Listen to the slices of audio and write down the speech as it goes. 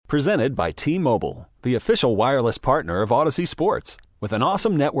Presented by T-Mobile, the official wireless partner of Odyssey Sports. With an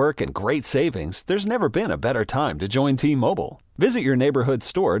awesome network and great savings, there's never been a better time to join T-Mobile. Visit your neighborhood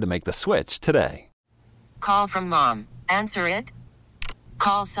store to make the switch today. Call from mom. Answer it.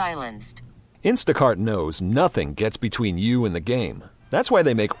 Call silenced. Instacart knows nothing gets between you and the game. That's why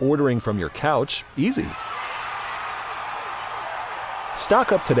they make ordering from your couch easy.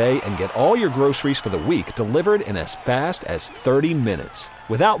 Stock up today and get all your groceries for the week delivered in as fast as 30 minutes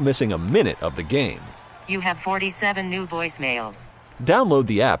without missing a minute of the game. You have 47 new voicemails. Download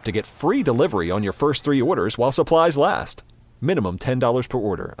the app to get free delivery on your first 3 orders while supplies last. Minimum $10 per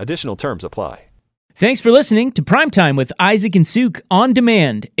order. Additional terms apply. Thanks for listening to Primetime with Isaac and Suk on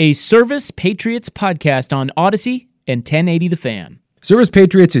Demand, a Service Patriots podcast on Odyssey and 1080 The Fan. Service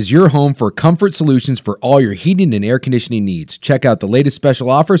Patriots is your home for comfort solutions for all your heating and air conditioning needs. Check out the latest special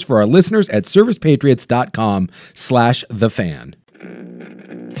offers for our listeners at servicepatriots.com/thefan.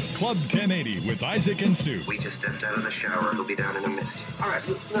 Club 1080 with Isaac and Sue. We just stepped out of the shower. He'll be down in a minute. All right,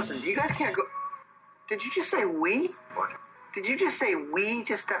 listen, you guys can't go. Did you just say we? What? Did you just say we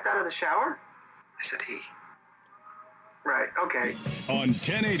just stepped out of the shower? I said he. Right, okay. On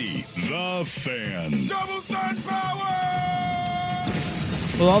 1080, The Fan. Double sun power!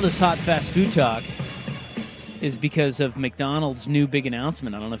 Well, all this hot fast food talk is because of McDonald's new big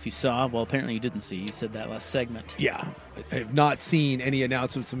announcement. I don't know if you saw. Well, apparently you didn't see. You said that last segment. Yeah. I have not seen any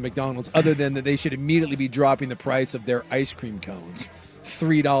announcements from McDonald's other than that they should immediately be dropping the price of their ice cream cones.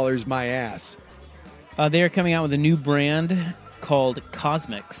 $3 my ass. They are coming out with a new brand called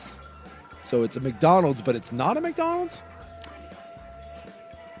Cosmix. So it's a McDonald's, but it's not a McDonald's?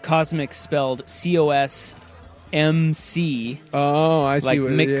 Cosmix spelled C-O-S-M-C. Oh, I see. Like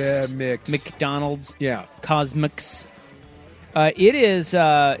what, mix. Yeah, mix. McDonald's. Yeah. Cosmix. It is.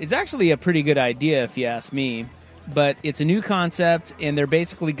 It's actually a pretty good idea, if you ask me. But it's a new concept, and they're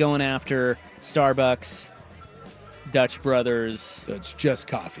basically going after Starbucks, Dutch Brothers. So it's just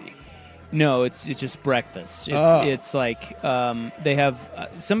coffee. No, it's just breakfast. It's like they have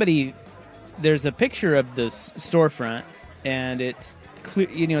somebody. There's a picture of the storefront, and it's clear.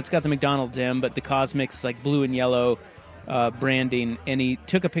 It's got the McDonald's M, but the Cosmix like blue and yellow branding. And he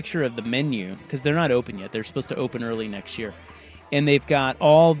took a picture of the menu because they're not open yet. They're supposed to open early next year, and they've got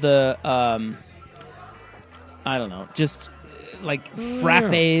all the I don't know, just like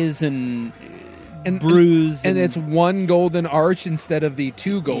frappes and brews, and it's one golden arch instead of the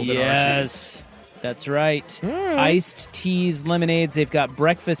 2 golden arches. Yes, that's right. Iced teas, lemonades. They've got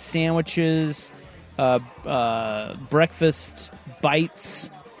breakfast sandwiches, breakfast bites.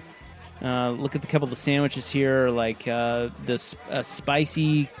 Look at the couple of the sandwiches here, like this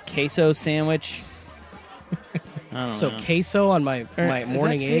spicy queso sandwich. I don't know. Queso on my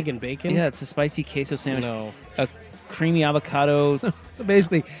morning egg and bacon? Yeah, it's a spicy queso sandwich. No. A creamy avocado. So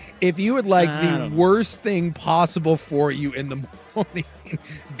basically, if you would like the worst thing possible for you in the morning,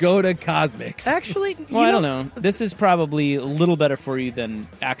 go to Cosmix. Actually, I don't know. This is probably a little better for you than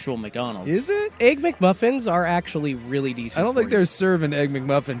actual McDonald's. Is it? Egg McMuffins are actually really decent. I don't think they're serving Egg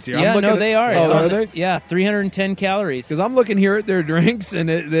McMuffins here. Yeah, they are. Oh, are they? Yeah, 310 calories. Because I'm looking here at their drinks, and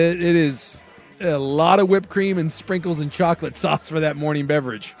it is a lot of whipped cream and sprinkles and chocolate sauce for that morning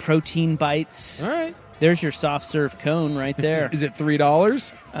beverage. Protein bites. All right. There's your soft serve cone right there. Is it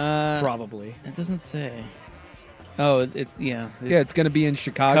 $3? Probably. It doesn't say. Oh, it's it's going to be in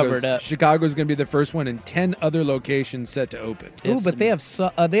Chicago. Covered up. Chicago's going to be the first one, and 10 other locations set to open. Ooh, but they have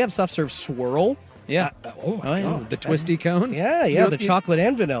soft serve swirl. Yeah. Oh my God. The twisty cone? Yeah, the chocolate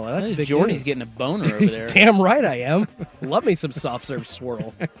and vanilla. That's big. Jordy's getting a boner over there. Damn right I am. Love me some soft serve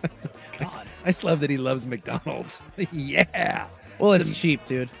swirl. God. I just love that he loves McDonald's. Yeah. Well, it's cheap,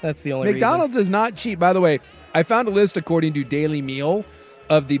 dude. That's the only McDonald's reason. is not cheap. By the way, I found a list according to Daily Meal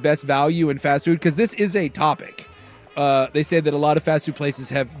of the best value in fast food, because this is a topic. They say that a lot of fast food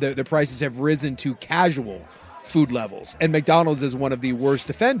places have their prices have risen to casual food levels, and McDonald's is one of the worst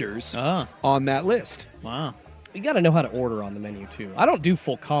offenders on that list. Wow. You got to know how to order on the menu, too. I don't do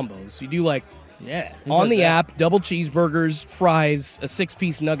full combos. You do like Yeah. On the app, double cheeseburgers, fries, a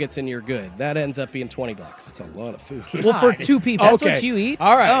 6-piece nuggets, and you're good. That ends up being $20. That's a lot of food. Well, for 2 people. That's what you eat?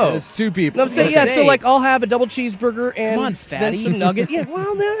 All right. Oh. It's 2 people. No, I'm saying, yeah, so like I'll have a double cheeseburger and Come on, fatty. then some nuggets. Yeah,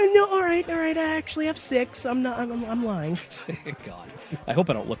 well, no, all right. I actually have 6. I'm lying. God. I hope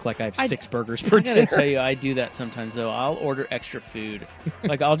I don't look like I have 6 burgers per dinner. I gotta tell you, I do that sometimes, though. I'll order extra food.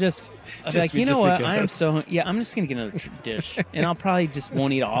 Like, I'll just be like, you know what? I'm just going to get another dish. And I'll probably just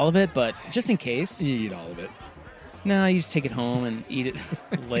won't eat all of it, but just in case. You eat all of it. No, you just take it home and eat it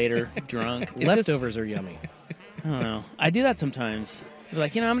later, drunk. Leftovers are yummy. I don't know. I do that sometimes. They're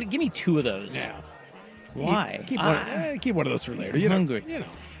like, give me 2 of those. Yeah. Why? Keep one of those for later. I'm hungry.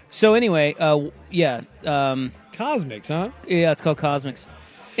 So anyway, Cosmics, huh? Yeah, it's called Cosmics.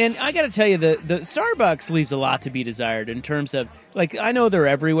 And I got to tell you, the Starbucks leaves a lot to be desired in terms of, like, I know they're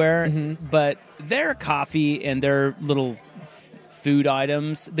everywhere, but their coffee and their little food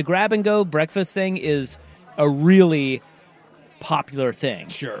items, the grab-and-go breakfast thing is a really popular thing.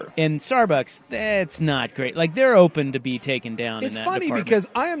 Sure. And Starbucks, that's not great. Like, they're open to be taken down It's in that funny department. because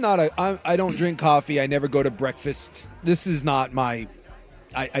I don't drink coffee. I never go to breakfast. This is not my...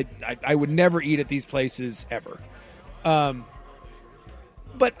 I would never eat at these places ever.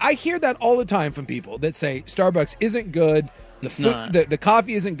 But I hear that all the time from people that say Starbucks isn't good. The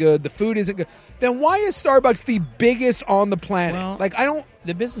coffee isn't good. The food isn't good. Then why is Starbucks the biggest on the planet? Well,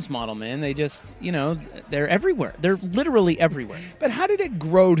 the business model, man. They just, they're everywhere. They're literally everywhere. But how did it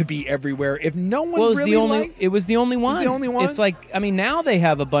grow to be everywhere if no one it was really the only, liked? It was the only one. It was the only one? It's like, now they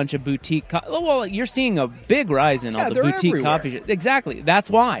have a bunch of boutique. Well, you're seeing a big rise in all the they're boutique everywhere. coffee shops. Exactly. That's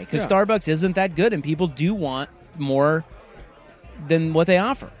why. Because Starbucks isn't that good, and people do want more than what they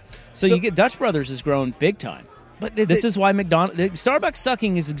offer. So you get Dutch Brothers has grown big time. But this is why Starbucks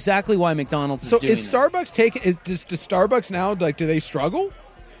sucking is exactly why McDonald's is doing it. So is Starbucks does Starbucks now, like, do they struggle?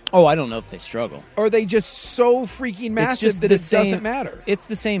 Oh, I don't know if they struggle. Or are they just so freaking massive that it doesn't matter? It's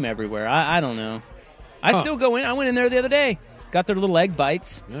the same everywhere. I don't know. I still go in. I went in there the other day. Got their little egg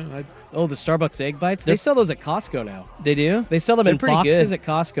bites. Yeah, the Starbucks egg bites? They sell those at Costco now. They do? They sell them in pretty boxes good. at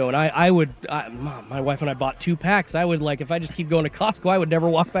Costco. And my wife and I bought 2 packs. I would, if I just keep going to Costco, I would never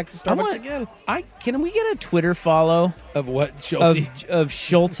walk back to Starbucks again. Can we get a Twitter follow? Of what? Schulte? Of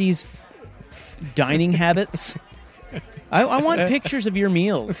Schulte's dining habits? I want pictures of your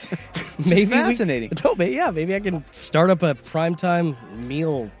meals. Maybe fascinating. Maybe I can start up a primetime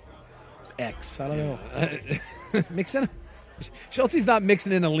meal X. I don't know. Mixing. Schulte's not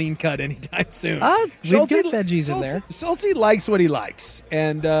mixing in a lean cut anytime soon. We've got veggies in there. Schulte likes what he likes,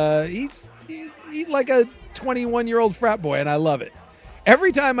 and he's like a 21-year-old frat boy, and I love it.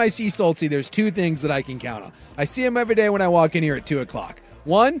 Every time I see Schulte, there's 2 things that I can count on. I see him every day when I walk in here at 2 o'clock.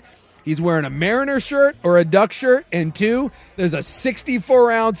 1, he's wearing a Mariner shirt or a Duck shirt, and 2, there's a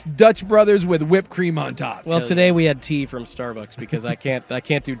 64-ounce Dutch Brothers with whipped cream on top. Well, today we had tea from Starbucks because I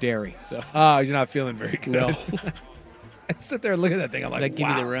can't do dairy. So you're not feeling very good. No. I sit there and look at that thing. I'm like, Would that give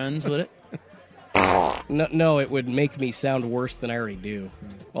you the runs, would it? No, it would make me sound worse than I already do.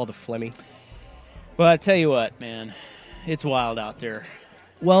 All the phlegmy. Well, I tell you what, man. It's wild out there.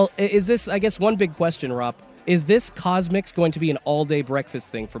 Well, is this, I guess, one big question, Rob. Is this Cosmics going to be an all-day breakfast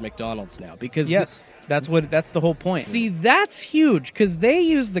thing for McDonald's now? Because yes, that's the whole point. See, that's huge because they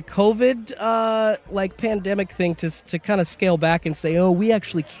use the COVID pandemic thing to kind of scale back and say, oh, we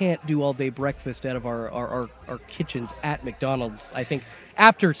actually can't do all-day breakfast out of our kitchens at McDonald's. I think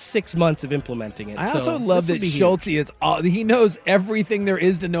after 6 months of implementing it. I also love that Schulte he knows everything there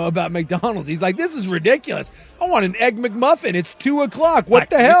is to know about McDonald's. He's like, this is ridiculous. I want an Egg McMuffin. It's 2 o'clock. What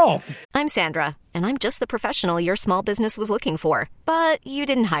the hell? I'm Sandra, and I'm just the professional your small business was looking for. But you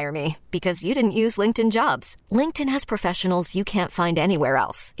didn't hire me because you didn't use LinkedIn Jobs. LinkedIn has professionals you can't find anywhere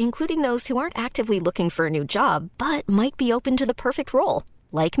else, including those who aren't actively looking for a new job, but might be open to the perfect role,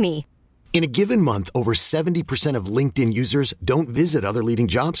 like me. In a given month, over 70% of LinkedIn users don't visit other leading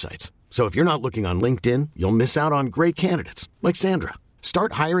job sites. So if you're not looking on LinkedIn, you'll miss out on great candidates like Sandra.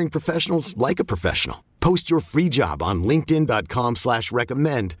 Start hiring professionals like a professional. Post your free job on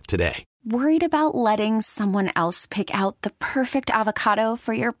linkedin.com/recommend today. Worried about letting someone else pick out the perfect avocado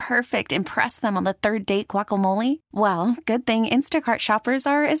for your perfect impress them on the 3rd date guacamole? Well, good thing Instacart shoppers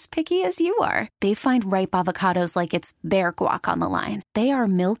are as picky as you are. They find ripe avocados like it's their guac on the line. They are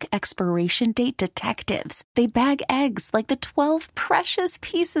milk expiration date detectives. They bag eggs like the 12 precious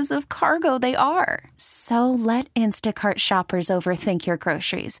pieces of cargo they are. So let Instacart shoppers overthink your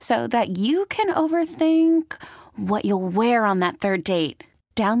groceries so that you can overthink what you'll wear on that 3rd date.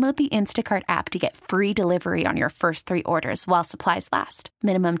 Download the Instacart app to get free delivery on your first 3 orders while supplies last.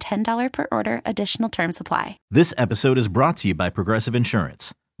 Minimum $10 per order. Additional terms apply. This episode is brought to you by Progressive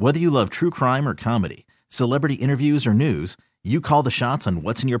Insurance. Whether you love true crime or comedy, celebrity interviews or news, you call the shots on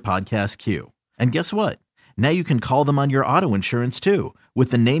what's in your podcast queue. And guess what? Now you can call them on your auto insurance too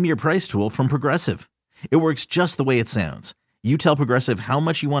with the Name Your Price tool from Progressive. It works just the way it sounds. You tell Progressive how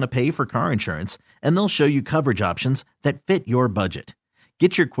much you want to pay for car insurance, and they'll show you coverage options that fit your budget.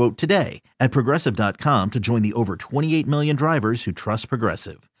 Get your quote today at Progressive.com to join the over 28 million drivers who trust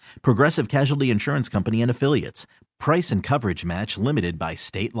Progressive. Progressive Casualty Insurance Company and Affiliates. Price and coverage match limited by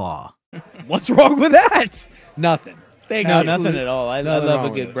state law. What's wrong with that? Nothing. Nothing at all. I love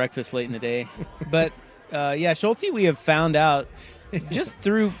a good breakfast late in the day. But, Schulte, we have found out just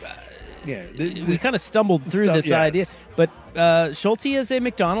through... we kind of stumbled through this idea. But Schulte is a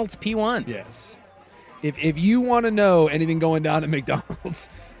McDonald's P1. Yes. If you want to know anything going down at McDonald's,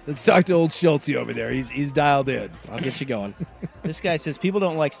 let's talk to old Schulte over there. He's dialed in. I'll get you going. This guy says people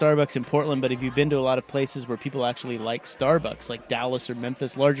don't like Starbucks in Portland, but have you been to a lot of places where people actually like Starbucks, like Dallas or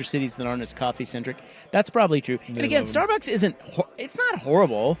Memphis, larger cities that aren't as coffee-centric? That's probably true. And again, Starbucks it's not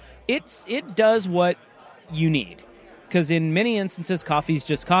horrible. It does what you need. Because in many instances, coffee's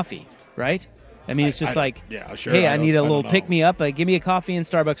just coffee, right? I mean, it's just yeah, sure. Hey, I need a little pick-me-up. Give me a coffee and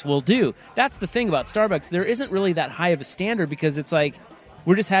Starbucks will do. That's the thing about Starbucks. There isn't really that high of a standard because it's like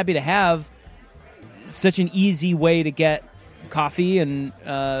we're just happy to have such an easy way to get coffee and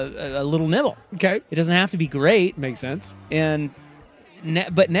a little nibble. Okay. It doesn't have to be great. Makes sense.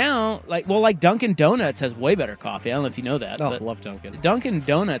 But now, like Dunkin' Donuts has way better coffee. I don't know if you know that. Oh, I but love Dunkin'. Dunkin'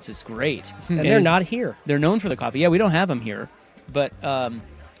 Donuts is great. And they're not here. They're known for the coffee. Yeah, we don't have them here. But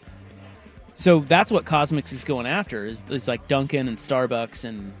so that's what Cosmix is going after is like Dunkin' and Starbucks,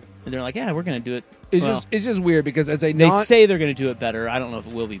 and they're like, yeah, we're going to do it. It's just weird because they say they're going to do it better. I don't know if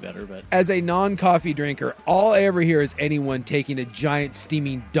it will be better, but as a non-coffee drinker, all I ever hear is anyone taking a giant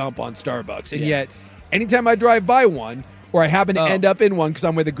steaming dump on Starbucks, and yet anytime I drive by one or I happen to end up in one because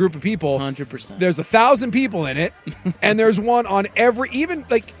I'm with a group of people, 100%. There's 1,000 people in it, and there's one on every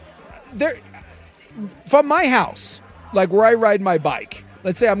from my house, like where I ride my bike.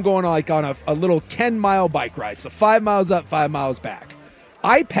 Let's say I'm going on a little 10-mile bike ride, so 5 miles up, 5 miles back.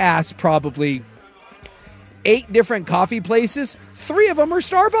 I pass probably 8 different coffee places. 3 of them are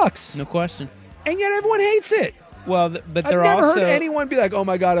Starbucks. No question. And yet everyone hates it. Well, but I've never heard anyone be like, oh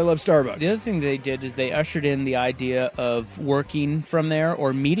my God, I love Starbucks. The other thing they did is they ushered in the idea of working from there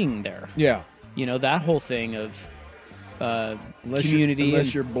or meeting there. Yeah. You know, that whole thing of community.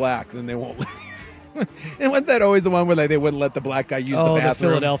 Unless you're black, then they won't let you. And wasn't that always the one where they wouldn't let the black guy use the bathroom? The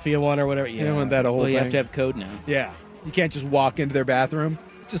Philadelphia one or whatever. Yeah. Wasn't that a whole thing? You have to have code now. Yeah. You can't just walk into their bathroom.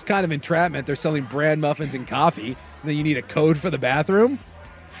 Just kind of entrapment. They're selling bran muffins and coffee, and then you need a code for the bathroom.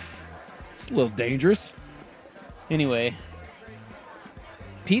 It's a little dangerous. Anyway,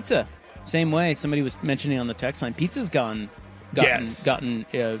 pizza, same way. Somebody was mentioning on the text line, pizza's gotten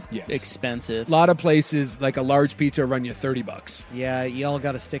expensive. A lot of places, like a large pizza, run you $30. Yeah, y'all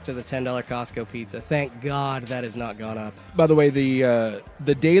got to stick to the $10 Costco pizza. Thank God that has not gone up. By the way, the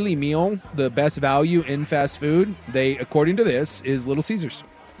daily meal, the best value in fast food, according to this, is Little Caesars.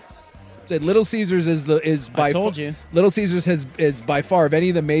 Said Little Caesars Little Caesars is by far of any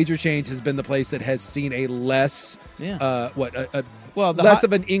of the major chains has been the place that has seen a less less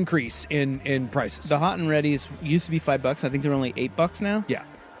of an increase in prices. The hot and ready's used to be $5. I think they're only $8 now. Yeah.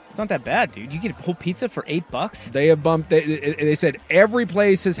 It's not that bad, dude. You get a whole pizza for $8. They have bumped. They said every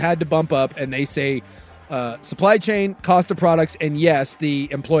place has had to bump up, and they say supply chain, cost of products, and yes, the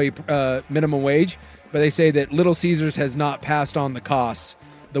employee minimum wage. But they say that Little Caesars has not passed on the costs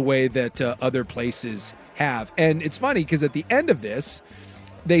the way that other places have. And it's funny because at the end of this,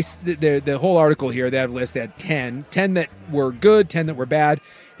 the whole article here, they have a list. They had 10 that were good, 10 that were bad.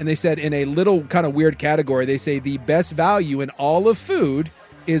 And they said in a little kind of weird category, they say the best value in all of food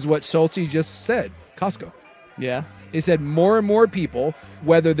is what Schulte just said, Costco. Yeah. They said more and more people,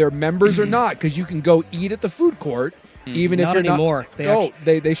 whether they're members or not, because you can go eat at the food court, even if you're anymore. not.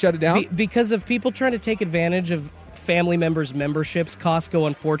 They shut it down? Because of people trying to take advantage of family members' memberships, Costco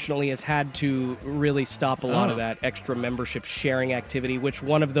unfortunately has had to really stop a lot of that extra membership sharing activity, which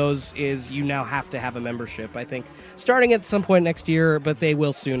one of those is you now have to have a membership, I think, starting at some point next year, but they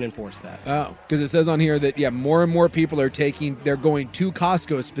will soon enforce that. Oh, because it says on here that, more and more people they're going to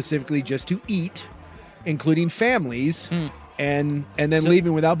Costco specifically just to eat, including families, and then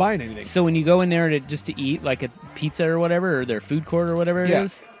leaving without buying anything. So when you go in there just to eat, like a pizza or whatever, or their food court or whatever it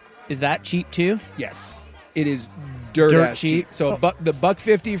is that cheap too? Yes. It is dirt cheap. So the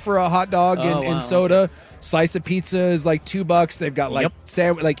 $1.50 for a hot dog and soda. Okay. Slice of pizza is like $2. They've got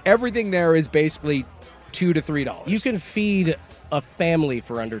like everything there is basically $2 to $3. You can feed a family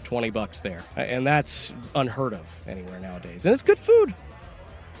for under $20 there, and that's unheard of anywhere nowadays. And it's good food.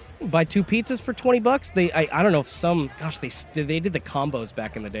 Buy 2 pizzas for $20. I don't know if they did the combos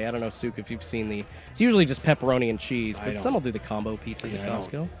back in the day. I don't know, Suk, if you've seen it's usually just pepperoni and cheese, but some will do the combo pizzas at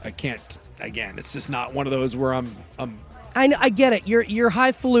Costco. I can't. Again, it's just not one of those where I'm I get it. You're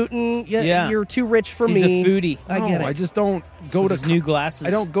highfalutin. You're too rich for me. He's a foodie. I get it. I just don't go to new glasses.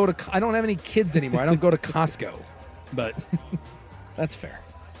 I don't have any kids anymore. I don't go to Costco. But that's fair.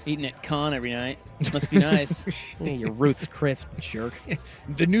 Eating at Con every night. Must be nice. Your Ruth's Chris jerk.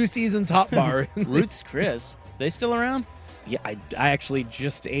 The new season's hot bar. Ruth's Chris. They still around? Yeah, I actually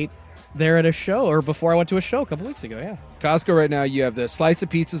just ate there at a show, or before I went to a show a couple weeks ago, yeah. Costco right now, you have the slice of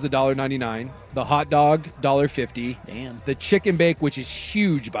pizzas, $1.99, the hot dog, $1.50. Damn. The chicken bake, which is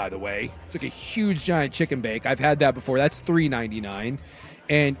huge, by the way. It's like a huge, giant chicken bake. I've had that before. That's $3.99.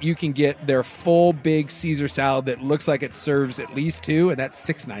 And you can get their full big Caesar salad that looks like it serves at least 2, and that's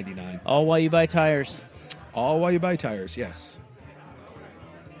 $6.99. All while you buy tires. All while you buy tires, yes.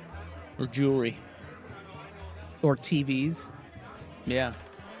 Or jewelry. Or TVs. Yeah.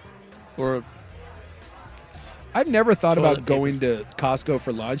 Or I've never thought toilet about going to Costco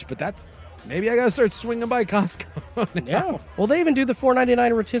for lunch, but maybe I got to start swinging by Costco now. Yeah. Well, they even do the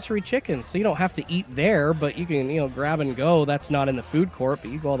 $4.99 rotisserie chicken, so you don't have to eat there, but you can, grab and go. That's not in the food court,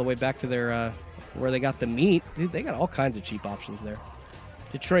 but you go all the way back to their where they got the meat. Dude, they got all kinds of cheap options there.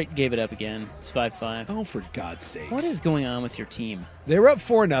 Detroit gave it up again. It's 5-5. Oh, for God's sakes. What is going on with your team? They were up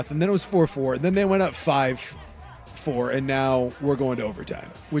 4-0, then it was 4-4, and then they went up 5-4, and now we're going to overtime,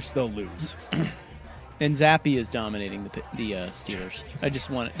 which they'll lose. And Zappy is dominating the Steelers. I just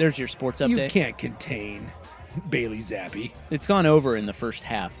want it. There's your sports update. You can't contain Bailey Zappy. It's gone over in the first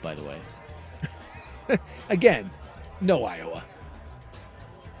half, by the way. Again, no Iowa.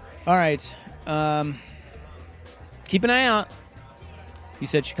 All right. Keep an eye out. You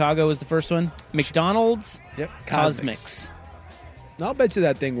said Chicago was the first one. McDonald's. Yep. Cosmics. I'll bet you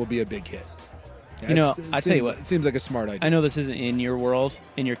that thing will be a big hit. Yeah, I tell you what. It seems like a smart idea. I know this isn't in your world,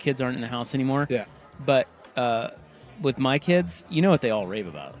 and your kids aren't in the house anymore. Yeah. But with my kids, you know what they all rave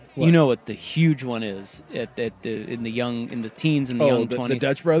about. What? You know what the huge one is in the teens and the young 20s. The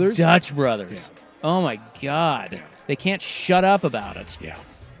Dutch Brothers? Dutch Brothers. Yeah. Oh my God. Yeah. They can't shut up about it. Yeah.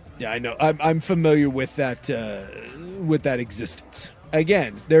 Yeah, I know. I'm familiar with that existence.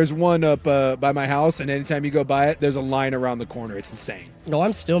 Again, there's one up by my house, and anytime you go by it, there's a line around the corner. It's insane. No,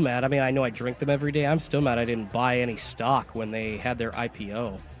 I'm still mad. I mean, I know I drink them every day. I'm still mad I didn't buy any stock when they had their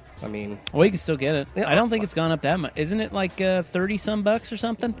IPO. I mean... Well, you can still get it. Yeah, I don't think it's gone up that much. Isn't it like 30-some bucks or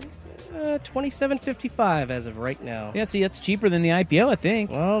something? $27.55 as of right now. Yeah, see, that's cheaper than the IPO, I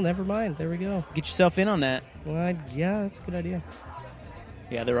think. Well, never mind. There we go. Get yourself in on that. Well, yeah, that's a good idea.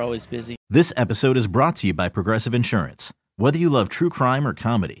 Yeah, they're always busy. This episode is brought to you by Progressive Insurance. Whether you love true crime or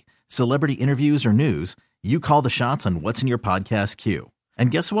comedy, celebrity interviews or news, you call the shots on what's in your podcast queue.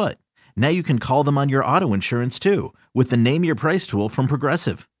 And guess what? Now you can call them on your auto insurance too with the Name Your Price tool from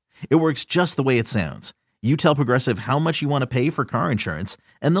Progressive. It works just the way it sounds. You tell Progressive how much you want to pay for car insurance,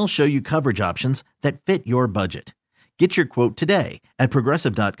 and they'll show you coverage options that fit your budget. Get your quote today at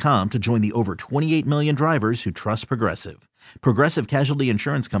Progressive.com to join the over 28 million drivers who trust Progressive. Progressive Casualty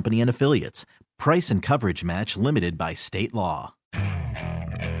Insurance Company and Affiliates. Price and coverage match limited by state law.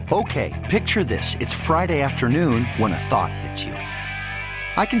 Okay, picture this. It's Friday afternoon when a thought hits you.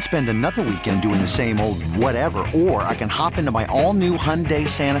 I can spend another weekend doing the same old whatever, or I can hop into my all-new Hyundai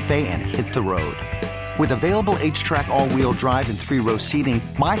Santa Fe and hit the road. With available H-Track all-wheel drive and 3-row seating,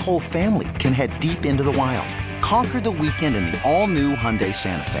 my whole family can head deep into the wild. Conquer the weekend in the all-new Hyundai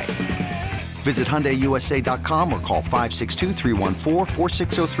Santa Fe. Visit HyundaiUSA.com or call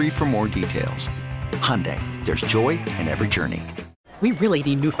 562-314-4603 for more details. Hyundai, there's joy in every journey. We really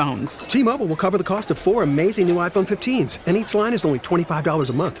need new phones. T-Mobile will cover the cost of 4 amazing new iPhone 15s, and each line is only $25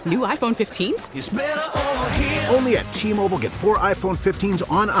 a month. New iPhone 15s? It's better over here. Only at T-Mobile, get 4 iPhone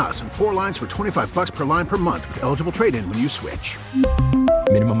 15s on us and 4 lines for $25 per line per month with eligible trade-in when you switch.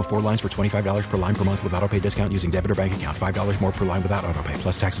 Minimum of 4 lines for $25 per line per month with autopay discount using debit or bank account. $5 more per line without autopay,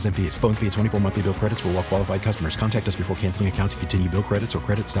 plus taxes and fees. Phone fee at 24 monthly bill credits for well-qualified customers. Contact us before canceling account to continue bill credits or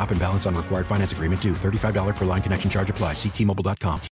credit stop and balance on required finance agreement due. $35 per line connection charge applies. See T-Mobile.com.